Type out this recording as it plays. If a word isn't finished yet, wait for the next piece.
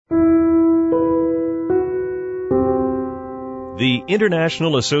The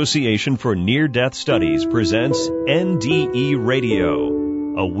International Association for Near-Death Studies presents NDE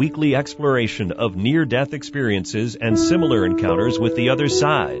Radio, a weekly exploration of near-death experiences and similar encounters with the other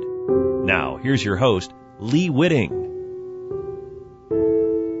side. Now, here's your host, Lee Whitting.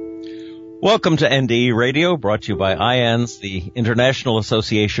 Welcome to NDE Radio, brought to you by IANS, the International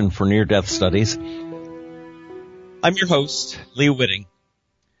Association for Near-Death Studies. I'm your host, Lee Whitting.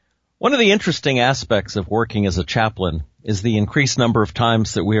 One of the interesting aspects of working as a chaplain is the increased number of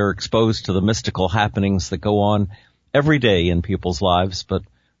times that we are exposed to the mystical happenings that go on every day in people's lives, but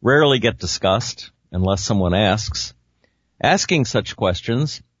rarely get discussed unless someone asks. Asking such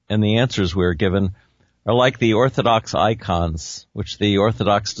questions and the answers we are given are like the Orthodox icons, which the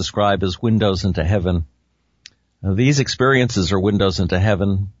Orthodox describe as windows into heaven. Now, these experiences are windows into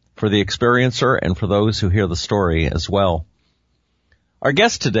heaven for the experiencer and for those who hear the story as well. Our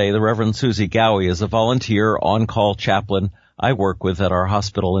guest today, the Reverend Susie Gowie, is a volunteer on-call chaplain I work with at our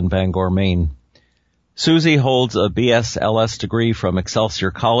hospital in Bangor, Maine. Susie holds a BS-LS degree from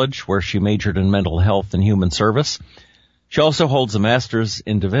Excelsior College, where she majored in mental health and human service. She also holds a master's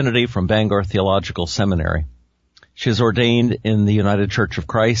in divinity from Bangor Theological Seminary. She is ordained in the United Church of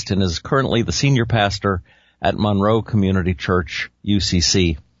Christ and is currently the senior pastor at Monroe Community Church,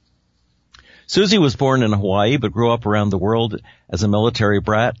 UCC. Susie was born in Hawaii but grew up around the world as a military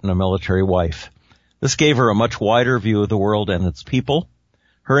brat and a military wife. This gave her a much wider view of the world and its people.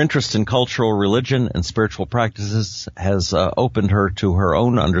 Her interest in cultural religion and spiritual practices has opened her to her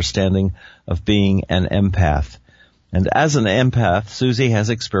own understanding of being an empath. And as an empath, Susie has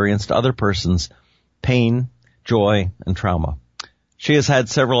experienced other persons' pain, joy, and trauma. She has had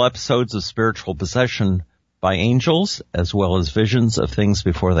several episodes of spiritual possession by angels, as well as visions of things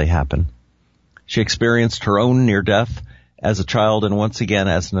before they happen. She experienced her own near-death as a child and once again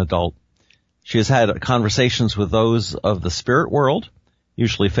as an adult. She has had conversations with those of the spirit world,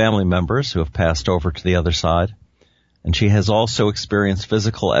 usually family members who have passed over to the other side. And she has also experienced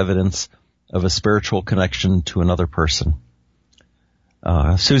physical evidence of a spiritual connection to another person.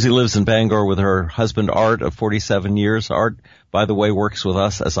 Susie lives in Bangor with her husband, Art, of 47 years. Art, by the way, works with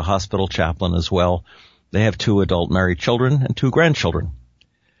us as a hospital chaplain as well. They have 2 adult married children and 2 grandchildren.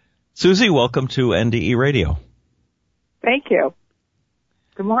 Susie, welcome to NDE Radio. Thank you.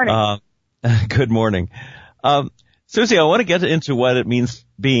 Good morning. Good morning. Susie, I want to get into what it means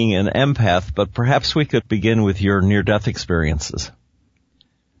being an empath, but perhaps we could begin with your near-death experiences.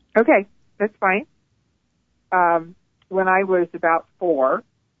 Okay, that's fine. When I was about 4,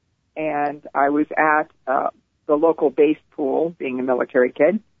 and I was at the local base pool, being a military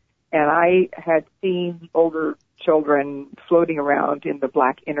kid, and I had seen older children floating around in the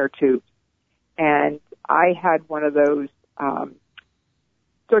black inner tubes. And I had one of those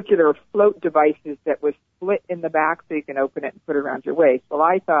circular float devices that was split in the back so you can open it and put it around your waist. Well,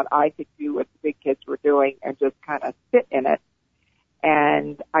 I thought I could do what the big kids were doing and just kind of sit in it.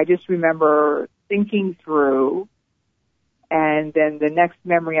 And I just remember thinking through, and then the next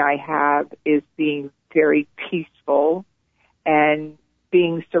memory I have is being very peaceful and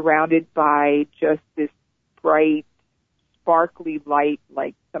being surrounded by just this bright, sparkly light,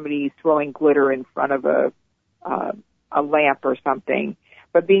 like somebody throwing glitter in front of a lamp or something,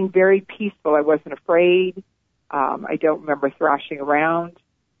 but being very peaceful. I wasn't afraid. I don't remember thrashing around.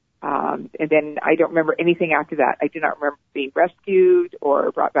 And then I don't remember anything after that. I do not remember being rescued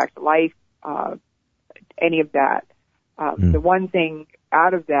or brought back to life, any of that. The one thing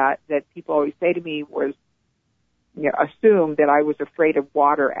out of that people always say to me was, assume that I was afraid of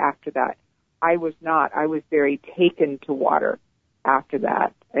water after that. I was not. I was very taken to water after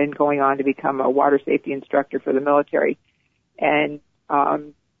that and going on to become a water safety instructor for the military. And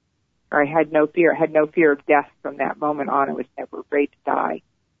I had no fear. I had no fear of death from that moment on. I was never afraid to die.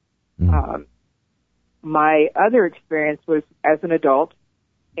 My other experience was as an adult,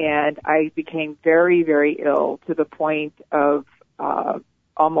 and I became very, very ill to the point of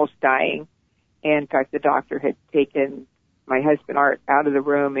almost dying. And in fact, the doctor had taken my husband, Art, out of the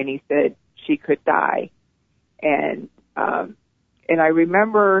room, and he said she could die. And I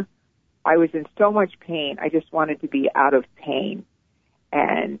remember I was in so much pain. I just wanted to be out of pain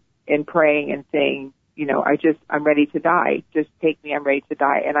and praying and saying, I'm ready to die. Just take me. I'm ready to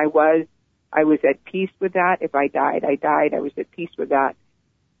die. And I was at peace with that. If I died, I died. I was at peace with that.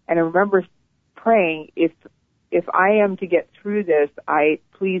 And I remember praying, if I am to get through this,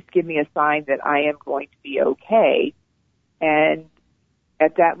 please give me a sign that I am going to be okay. And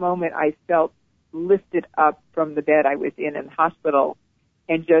at that moment, I felt lifted up from the bed I was in the hospital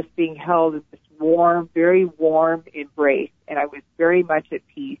and just being held in this warm, very warm embrace. And I was very much at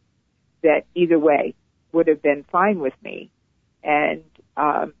peace that either way would have been fine with me. And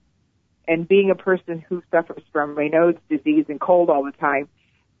being a person who suffers from Raynaud's disease and cold all the time,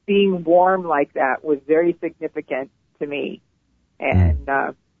 being warm like that was very significant to me. And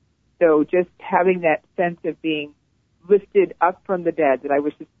so just having that sense of being lifted up from the bed, that I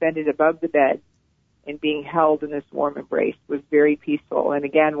was suspended above the bed and being held in this warm embrace was very peaceful. And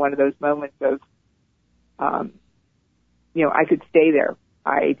again, one of those moments of, I could stay there.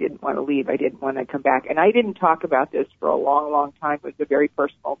 I didn't want to leave. I didn't want to come back. And I didn't talk about this for a long, long time. It was a very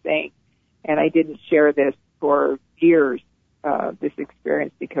personal thing. And I didn't share this for years, this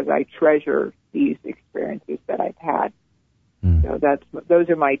experience, because I treasure these experiences that I've had. So those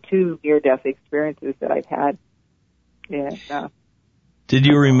are my two near-death experiences that I've had. And, did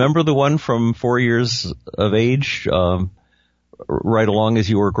you remember the one from 4 years of age, right along as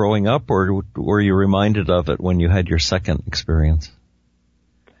you were growing up, or were you reminded of it when you had your second experience?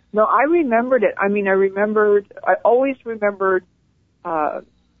 No, I remembered it. I mean, I always remembered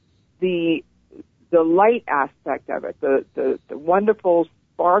the light aspect of it, the wonderful,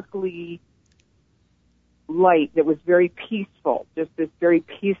 sparkly light that was very peaceful, just this very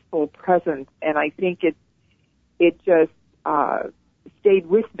peaceful presence. And I think it just stayed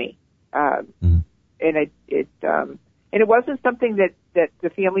with me. And it wasn't something that the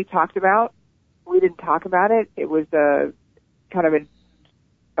family talked about. We didn't talk about it. It was a kind of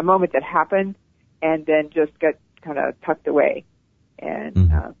a moment that happened and then just got kind of tucked away. And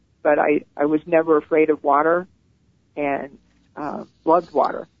but I was never afraid of water and loved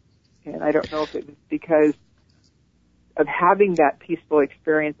water. And I don't know if it was because of having that peaceful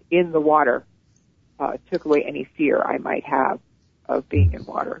experience in the water took away any fear I might have of being in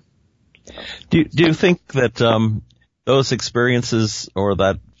water. So. Do you think that those experiences, or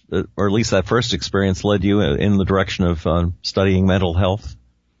at least that first experience, led you in the direction of studying mental health?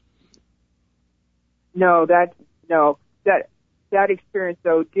 No, that experience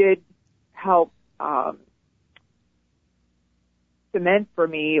though did help cement for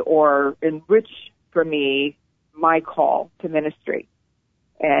me or enrich for me my call to ministry.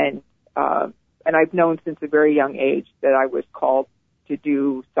 And I've known since a very young age that I was called to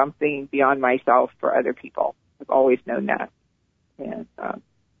do something beyond myself for other people. I've always known that. And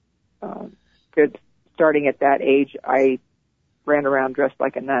starting at that age, I ran around dressed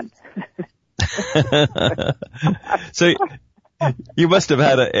like a nun. So you must have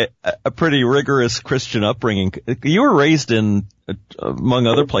had a pretty rigorous Christian upbringing. You were raised in, among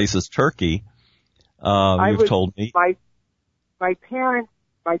other places, Turkey. You've told me. My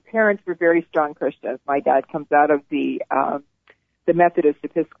parents were very strong Christians. My dad comes out of the Methodist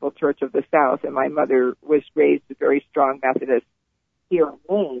Episcopal Church of the South, and my mother was raised a very strong Methodist here in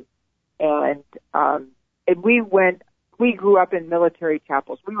Maine. And we grew up in military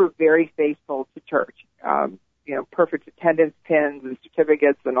chapels. We were very faithful to church. Perfect attendance pins and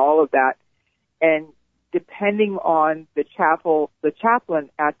certificates and all of that. And depending on the chaplain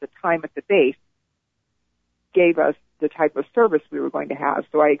at the time at the base gave us the type of service we were going to have.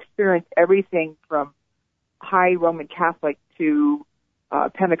 So I experienced everything from high Roman Catholic to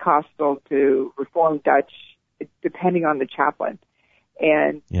Pentecostal to Reformed Dutch, depending on the chaplain.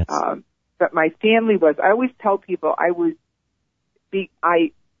 And yes. But my family was. I always tell people I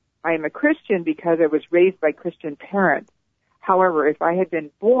am a Christian because I was raised by Christian parents. However, if I had been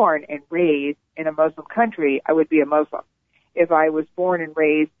born and raised in a Muslim country, I would be a Muslim. If I was born and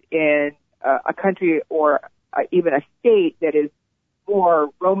raised in a country or even a state that is more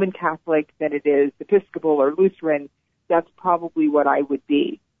Roman Catholic than it is Episcopal or Lutheran, that's probably what I would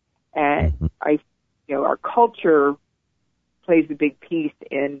be. And our culture plays a big piece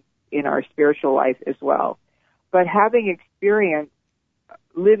in our spiritual life as well. But having experienced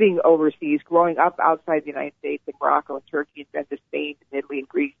living overseas, growing up outside the United States in Morocco and Turkey and then to Spain and Italy and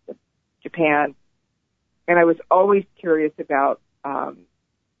Greece and Japan, and I was always curious about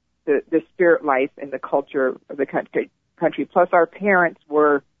the spirit life and the culture of the country. Plus, our parents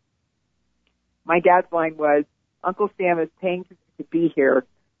were. My dad's line was, "Uncle Sam is paying to be here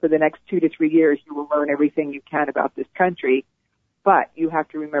for the next 2 to 3 years. You will learn everything you can about this country, but you have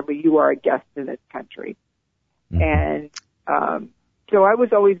to remember you are a guest in this country." And so I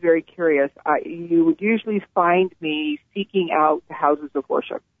was always very curious. You would usually find me seeking out the houses of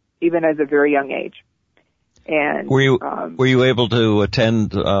worship, even as a very young age. And were you able to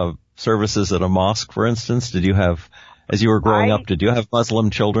attend services at a mosque, for instance? Did you have, as you were growing up, did you have Muslim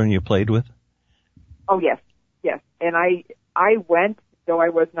children you played with? Oh yes. And I went, though I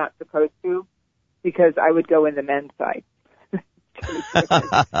was not supposed to, because I would go in the men's side, and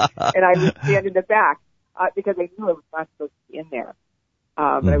I would stand in the back because I knew I was not supposed to be in there.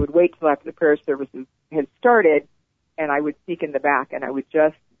 But I would wait till after the prayer services had started and I would sneak in the back, and I would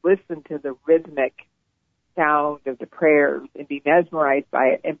just listen to the rhythmic sound of the prayers and be mesmerized by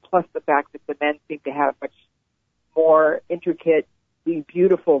it, and plus the fact that the men seemed to have much more intricate,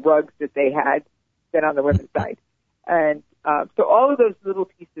 beautiful rugs that they had than on the women's side. And so all of those little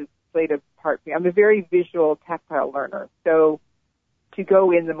pieces played a part for me. I'm a very visual, tactile learner. So to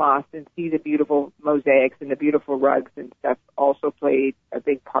go in the mosque and see the beautiful mosaics and the beautiful rugs and stuff also played a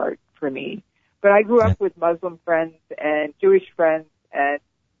big part for me. But I grew up with Muslim friends and Jewish friends, and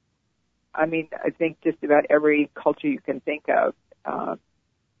I mean, I think just about every culture you can think of.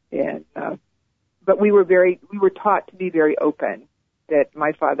 But we were taught to be very open. That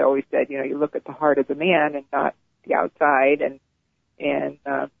my father always said, you know, you look at the heart of the man and not the outside. And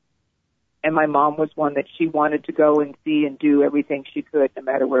my mom was one that she wanted to go and see and do everything she could, no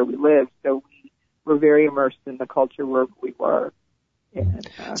matter where we lived. So we were very immersed in the culture where we were. And,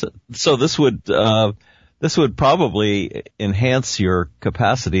 so this would probably enhance your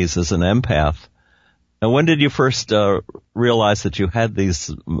capacities as an empath. Now, when did you first realize that you had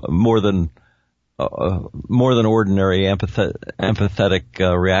these more than ordinary empathetic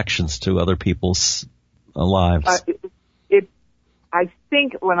reactions to other people's lives? I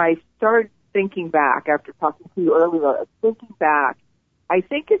think when I started thinking back, after talking to you earlier, I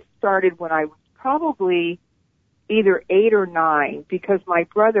think it started when I was probably either 8 or 9, because my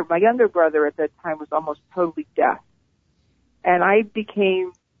younger brother at that time was almost totally deaf. And I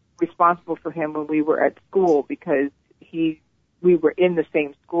became responsible for him when we were at school, because we were in the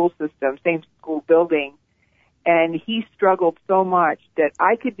same school system, same school building, and he struggled so much that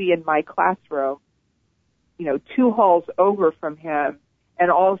I could be in my classroom, you know, 2 halls over from him,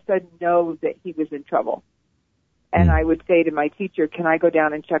 and all of a sudden know that he was in trouble. And I would say to my teacher, can I go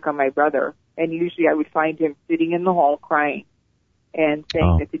down and check on my brother? And usually I would find him sitting in the hall crying and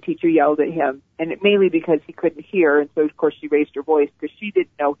saying that the teacher yelled at him, and mainly because he couldn't hear. And so, of course, she raised her voice because she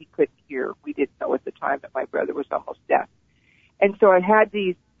didn't know he couldn't hear. We didn't know at the time that my brother was almost deaf. And so I had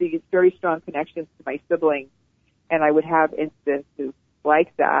these very strong connections to my siblings, and I would have instances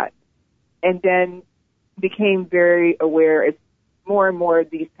like that, and then became very aware as more and more of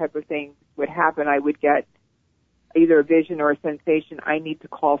these type of things would happen. I would get either a vision or a sensation, I need to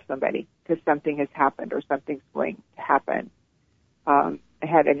call somebody because something has happened or something's going to happen. I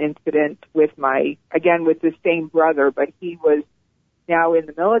had an incident with with the same brother, but he was now in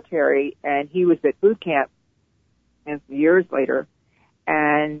the military, and he was at boot camp and years later,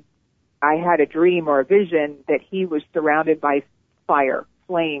 and I had a dream or a vision that he was surrounded by fire,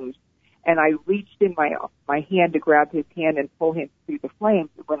 flames, and I reached in my hand to grab his hand and pull him through the flames.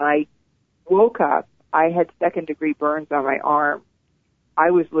 When I woke up, I had second-degree burns on my arm.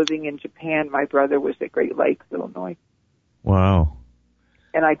 I was living in Japan. My brother was at Great Lakes, Illinois. Wow.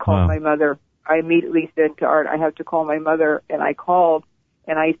 And I called my mother. I immediately said to Art, I have to call my mother. And I called,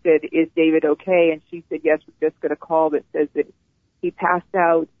 and I said, is David okay? And she said, yes, we're just going to call that says that he passed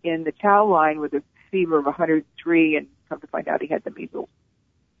out in the chow line with a fever of 103, and come to find out he had the measles.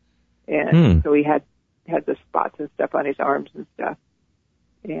 And so he had the spots and stuff on his arms and stuff.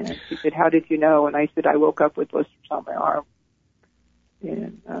 And she said, how did you know? And I said, I woke up with blisters on my arm.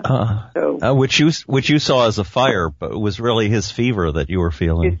 And which you saw as a fire, but it was really his fever that you were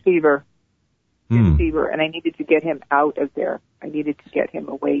feeling. His fever. His fever. And I needed to get him out of there. I needed to get him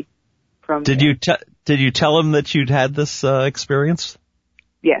away from there. Did you tell him that you'd had this experience?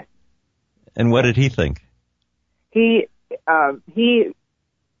 Yes. And what did he think? He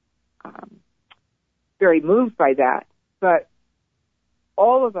very moved by that, but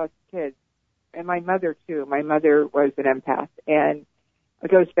all of us kids, and my mother too, my mother was an empath, and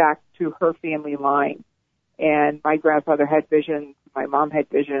it goes back to her family line, and my grandfather had visions, my mom had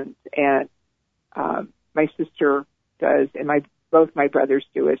visions, and my sister does, and both my brothers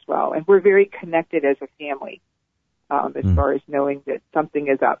do as well, and we're very connected as a family, as far as knowing that something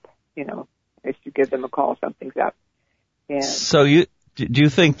is up, you know, as you give them a call, something's up. And so do you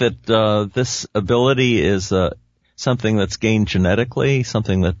think that this ability is something that's gained genetically,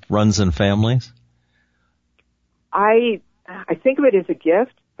 something that runs in families? I think of it as a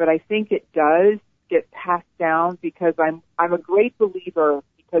gift, but I think it does get passed down because I'm a great believer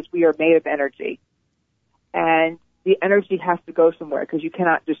because we are made of energy, and the energy has to go somewhere because you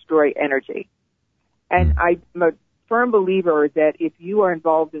cannot destroy energy. And I'm a firm believer that if you are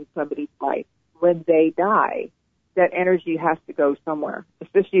involved in somebody's life, when they die, that energy has to go somewhere,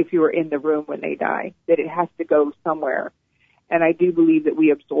 especially if you were in the room when they die, that it has to go somewhere. And I do believe that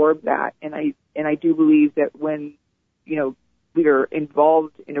we absorb that. And I do believe that when, you know, we are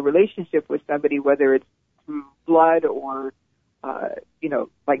involved in a relationship with somebody, whether it's through blood or, you know,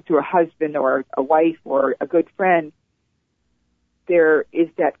 like through a husband or a wife or a good friend, there is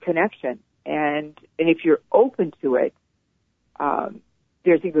that connection. And if you're open to it,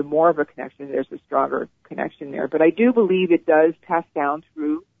 there's even more of a connection. There's a stronger connection there. But I do believe it does pass down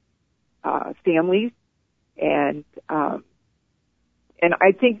through families, and I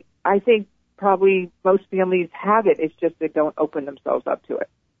think probably most families have it. It's just they don't open themselves up to it,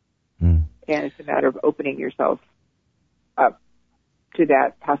 and it's a matter of opening yourself up to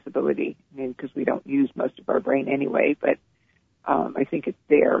that possibility. I mean, because we don't use most of our brain anyway, but I think it's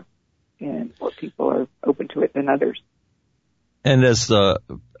there, and more people are open to it than others. And as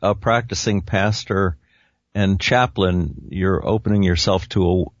a practicing pastor and chaplain, you're opening yourself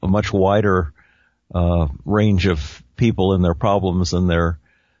to a much wider range of people and their problems and their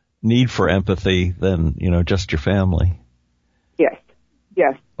need for empathy than, just your family.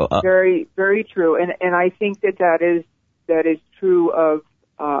 Yes. Very, very true. And I think that is true of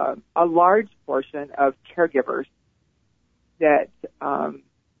a large portion of caregivers, that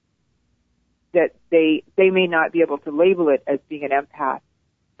they may not be able to label it as being an empath,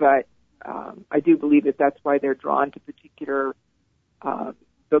 but I do believe that that's why they're drawn to particular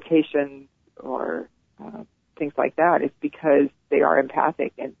vocations or things like that. It's because they are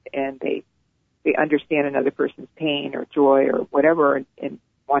empathic and they understand another person's pain or joy or whatever, and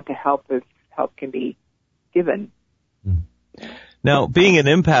want to help if help can be given. Now, being an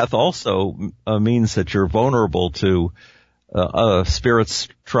empath also means that you're vulnerable to spirits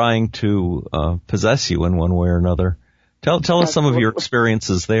trying to possess you in one way or another. Tell us some of your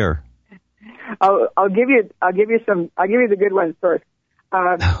experiences there. I'll give you the good ones first.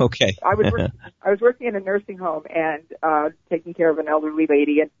 Okay. I was working in a nursing home and taking care of an elderly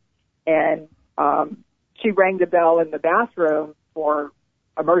lady, and she rang the bell in the bathroom for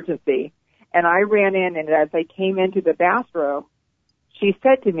emergency, and I ran in, and as I came into the bathroom, she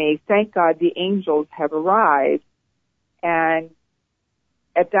said to me, "Thank God the angels have arrived." And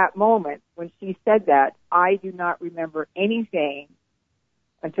at that moment, when she said that, I do not remember anything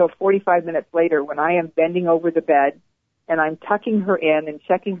until 45 minutes later, when I am bending over the bed and I'm tucking her in and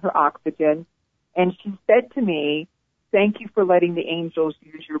checking her oxygen. And she said to me, "Thank you for letting the angels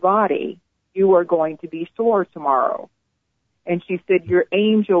use your body. You are going to be sore tomorrow." And she said, "Your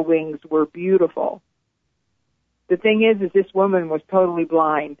angel wings were beautiful." The thing is this woman was totally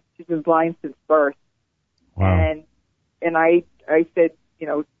blind. She's been blind since birth. Wow. And I said,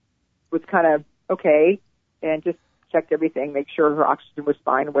 was kind of okay, and just checked everything, make sure her oxygen was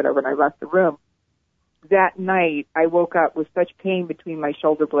fine or whatever, and I left the room. That night, I woke up with such pain between my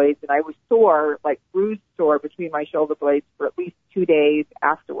shoulder blades, and I was sore, like bruised sore between my shoulder blades for at least 2 days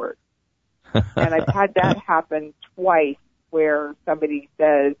afterwards. And I've had that happen twice, where somebody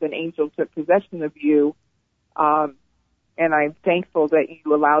says an angel took possession of you, and I'm thankful that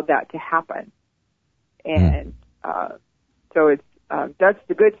you allowed that to happen. And so it's that's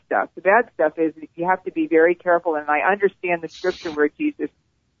the good stuff. The bad stuff is that you have to be very careful, and I understand the scripture where Jesus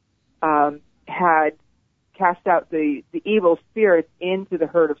had cast out the evil spirits into the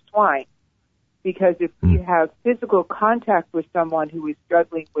herd of swine. Because if we have physical contact with someone who is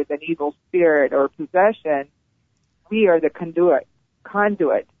struggling with an evil spirit or possession, we are the conduit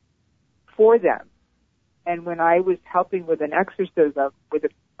for them. And when I was helping with an exorcism with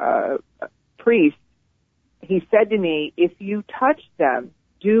a priest, he said to me, "If you touch them,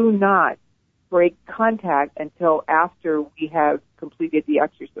 do not break contact until after we have completed the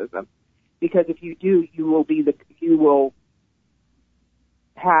exorcism, because if you do, you will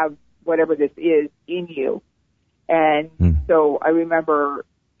have whatever this is in you." And so I remember,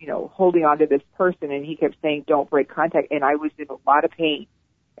 holding on to this person, and he kept saying, "Don't break contact." And I was in a lot of pain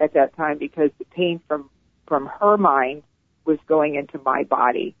at that time, because the pain from her mind was going into my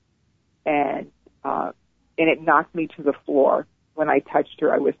body, and it knocked me to the floor. When I touched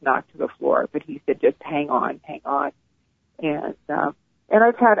her, I was knocked to the floor. But he said, "Just hang on, hang on." And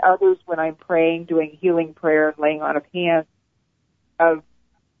I've had others, when I'm praying, doing healing prayer and laying on of hands, of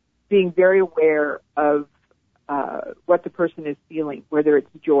being very aware of what the person is feeling, whether it's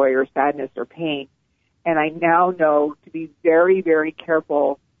joy or sadness or pain. And I now know to be very, very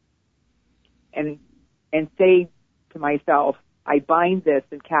careful and say to myself, I bind this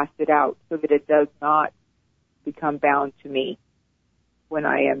and cast it out so that it does not become bound to me when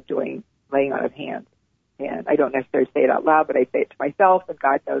I am doing laying on of hands. And I don't necessarily say it out loud, but I say it to myself, and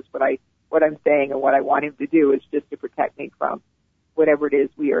God knows what I'm saying, and what I want him to do is just to protect me from whatever it is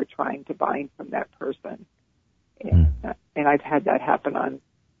we are trying to bind from that person. And I've had that happen on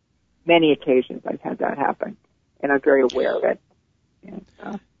many occasions. I've had that happen, and I'm very aware of it.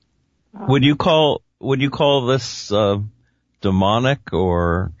 And, would you call this demonic,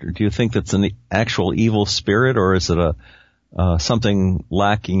 or do you think that's an actual evil spirit, or is it something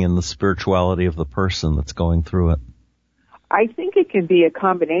lacking in the spirituality of the person that's going through it? I think it can be a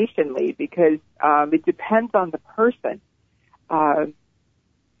combination, Lee, because it depends on the person.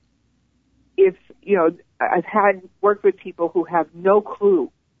 If, I've worked with people who have no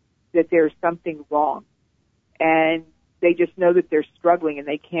clue that there's something wrong, and they just know that they're struggling and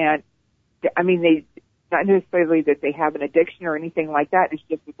they can't, not necessarily that they have an addiction or anything like that, it's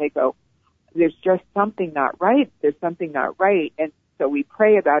just that they go, there's just something not right, there's something not right, and so we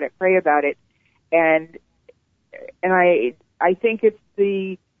pray about it, and I think it's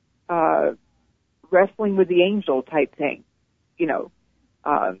the wrestling with the angel type thing,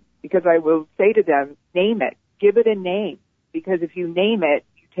 because I will say to them, name it, give it a name, because if you name it,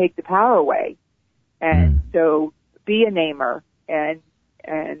 you take the power away. And so be a namer, and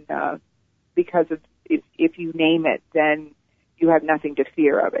because if you name it, then you have nothing to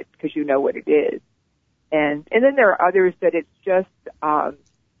fear of it because you know what it is. And then there are others that it's just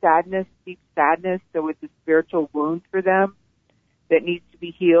sadness, deep sadness, so it's a spiritual wound for them that needs to be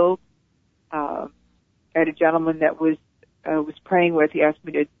healed. I had a gentleman that was praying with. He asked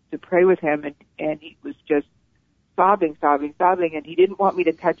me to pray with him, and he was just sobbing, and he didn't want me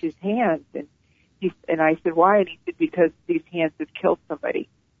to touch his hands. And I said, why? And he said, because these hands have killed somebody.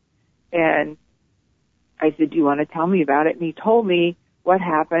 And I said, do you want to tell me about it? And he told me what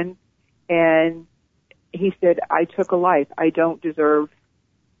happened. And he said, I took a life. I don't deserve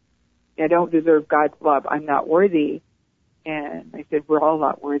God's love. I'm not worthy. And I said, we're all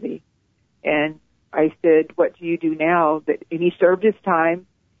not worthy. And I said, what do you do now? And he served his time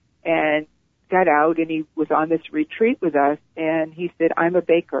and got out, and he was on this retreat with us. And he said, I'm a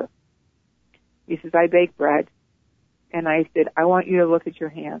baker. He says, I bake bread. And I said, I want you to look at your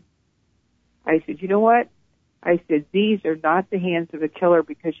hands. I said, you know what? I said, these are not the hands of a killer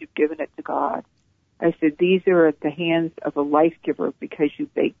because you've given it to God. I said, these are at the hands of a life giver because you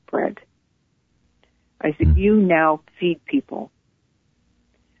bake bread. I said, you now feed people.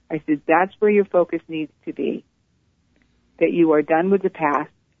 I said, that's where your focus needs to be. That you are done with the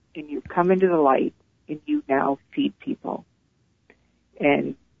past and you've come into the light and you now feed people.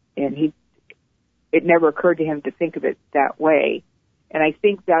 And it never occurred to him to think of it that way. And I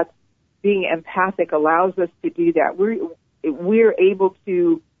think that's being empathic allows us to do that. We're able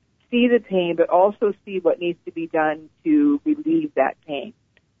to see the pain, but also see what needs to be done to relieve that pain,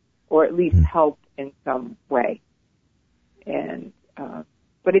 or at least help in some way. And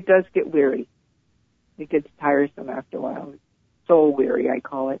but it does get weary. It gets tiresome after a while. Soul weary, I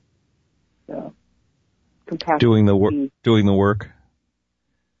call it. So, compassion. Doing the work. Doing the work.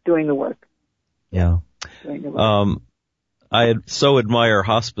 Yeah. Doing the work. I so admire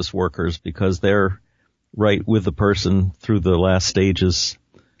hospice workers because they're right with the person through the last stages,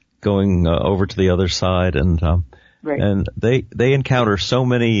 going over to the other side, and right. And they encounter so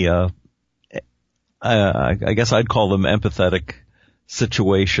many. I guess I'd call them empathetic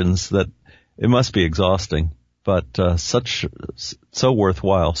situations that it must be exhausting, but so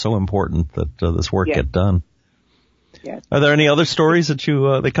worthwhile, so important that this work get done. Yes. Are there any other stories that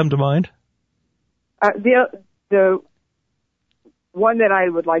that come to mind? The one that I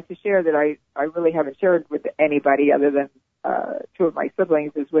would like to share that I really haven't shared with anybody other than two of my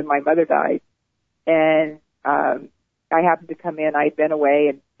siblings is when my mother died, and I happened to come in. I'd been away,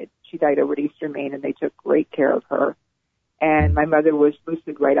 and she died over at Eastern Maine, and they took great care of her. And my mother was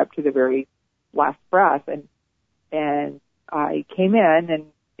lucid right up to the very last breath, and I came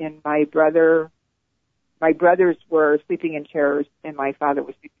in, and my brothers were sleeping in chairs, and my father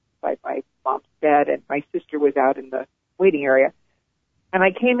was sleeping beside my mom's bed, and my sister was out in the waiting area. And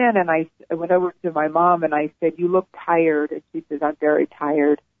I came in, and I went over to my mom, and I said, you look tired. And she says, I'm very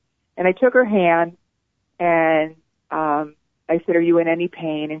tired. And I took her hand, and I said, are you in any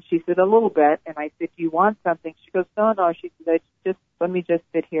pain? And she said, a little bit. And I said, do you want something? She goes, no. She said, let me just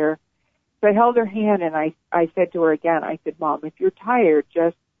sit here. So I held her hand, and I said to her again, I said, Mom, if you're tired,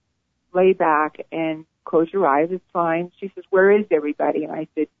 just lay back and close your eyes. It's fine. She says, where is everybody? And I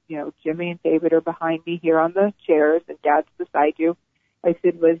said, Jimmy and David are behind me here on the chairs, and Dad's beside you. I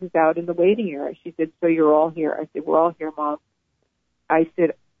said, Liz is out in the waiting area. She said, so you're all here? I said, we're all here, Mom. I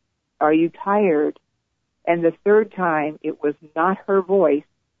said, are you tired? And the third time, it was not her voice.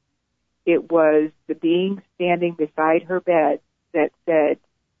 It was the being standing beside her bed that said,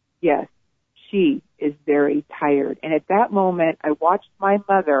 yes, she is very tired. And at that moment, I watched my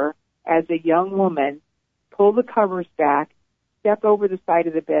mother, as a young woman, pull the covers back, step over the side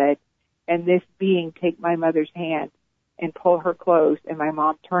of the bed, and this being take my mother's hand and pull her close, and my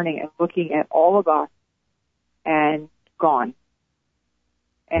mom turning and looking at all of us and gone.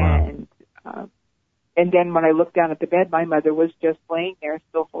 And And then when I looked down at the bed, my mother was just laying there,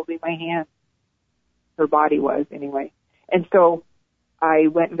 still holding my hand. Her body was, anyway. And so I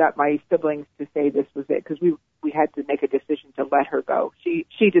went and got my siblings to say this was it, because we had to make a decision to let her go.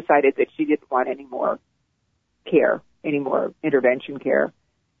 She decided that she didn't want any more care, any more intervention care.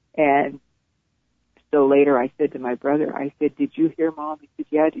 And so later I said to my brother, I said, "Did you hear Mom?" He said,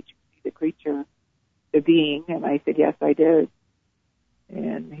 "Yeah." "Did you see the creature, the being?" And I said, "Yes, I did."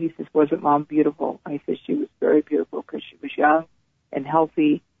 And he says, "Wasn't Mom beautiful?" I said, "She was very beautiful because she was young and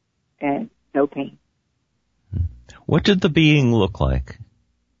healthy and no pain." What did the being look like?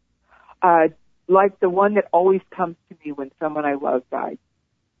 Like the one that always comes to me when someone I love dies.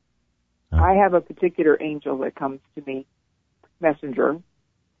 Oh. I have a particular angel that comes to me, messenger,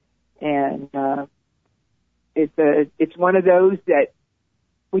 and it's one of those that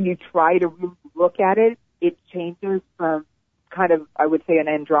when you try to really look at it, it changes from kind of, I would say, an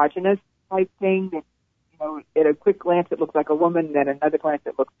androgynous type thing that, you know, at a quick glance it looks like a woman, then another glance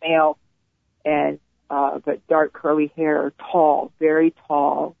it looks male, and but dark curly hair, tall, very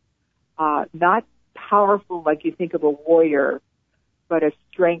tall, not powerful like you think of a warrior, but a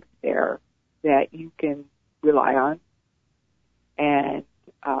strength there that you can rely on, and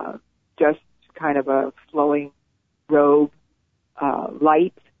just kind of a flowing robe,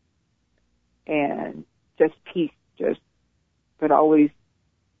 light, and just peace, but always.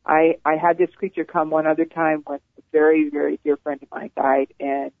 I had this creature come one other time when a very, very dear friend of mine died,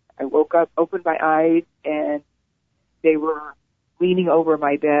 and I woke up, opened my eyes, and they were leaning over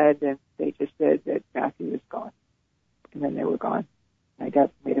my bed, and they just said that Matthew was gone. And then they were gone. I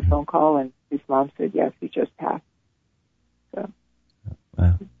made a phone call, and his mom said, yes, he just passed. So,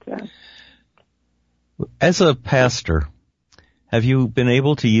 wow. As a pastor, have you been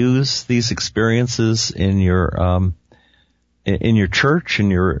able to use these experiences in your church, in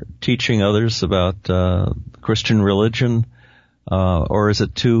your teaching others about Christian religion, or is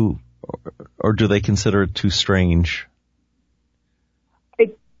it or do they consider it too strange?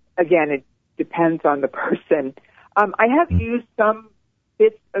 It depends on the person. I have used some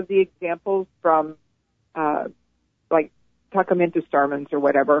bits of the examples from, like, tuck them into sermons or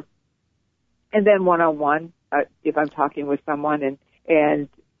whatever, and then one-on-one, if I'm talking with someone, and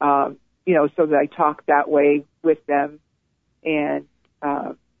you know, so that I talk that way with them, and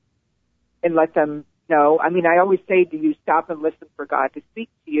let them know. I mean, I always say, do you stop and listen for God to speak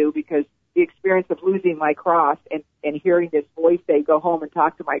to you? Because the experience of losing my cross and hearing this voice say, go home and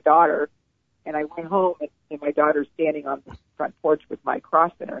talk to my daughter. And I went home, and my daughter's standing on the front porch with my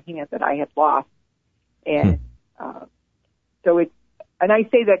cross in her hand that I had lost. And so and I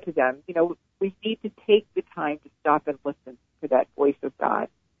say that to them, you know, we need to take the time to stop and listen to that voice of God,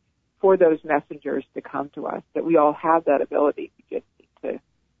 for those messengers to come to us, that we all have that ability. We just need to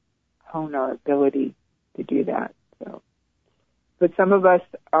hone our ability to do that. So, but some of us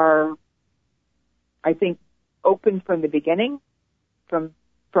are, I think, open from the beginning, from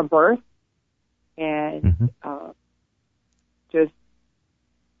birth, and just,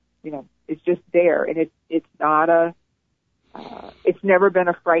 you know, it's just there, and it's not it's never been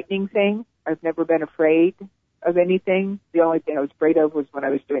a frightening thing. I've never been afraid of anything. The only thing I was afraid of was when I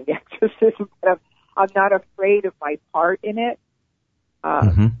was doing the exorcism. But I'm not afraid of my part in it.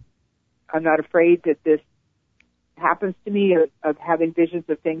 I'm not afraid that this happens to me, of having visions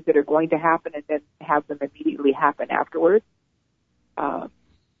of things that are going to happen and then have them immediately happen afterwards.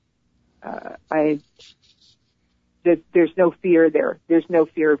 There's no fear there. There's no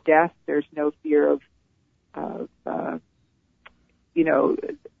fear of death. There's no fear of you know,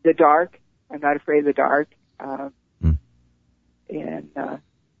 the dark. I'm not afraid of the dark. And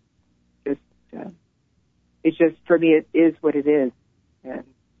it's just, for me, it is what it is. And,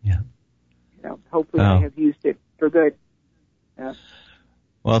 you know, hopefully I have used it for good.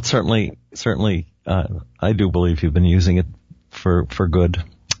 Well, it's certainly, I do believe you've been using it for good.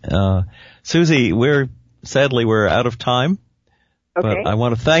 Susie, we're out of time. Okay. But I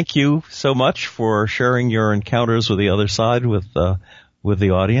want to thank you so much for sharing your encounters with the other side with the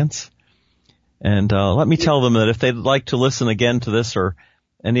audience. And let me tell them that if they'd like to listen again to this or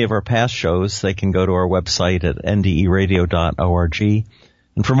any of our past shows, they can go to our website at nderadio.org.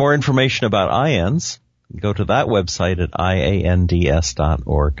 And for more information about IANDS, go to that website at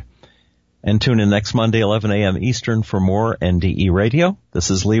iands.org. And tune in next Monday, 11 a.m. Eastern, for more NDE Radio. This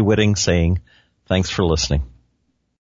is Lee Witting saying thanks for listening.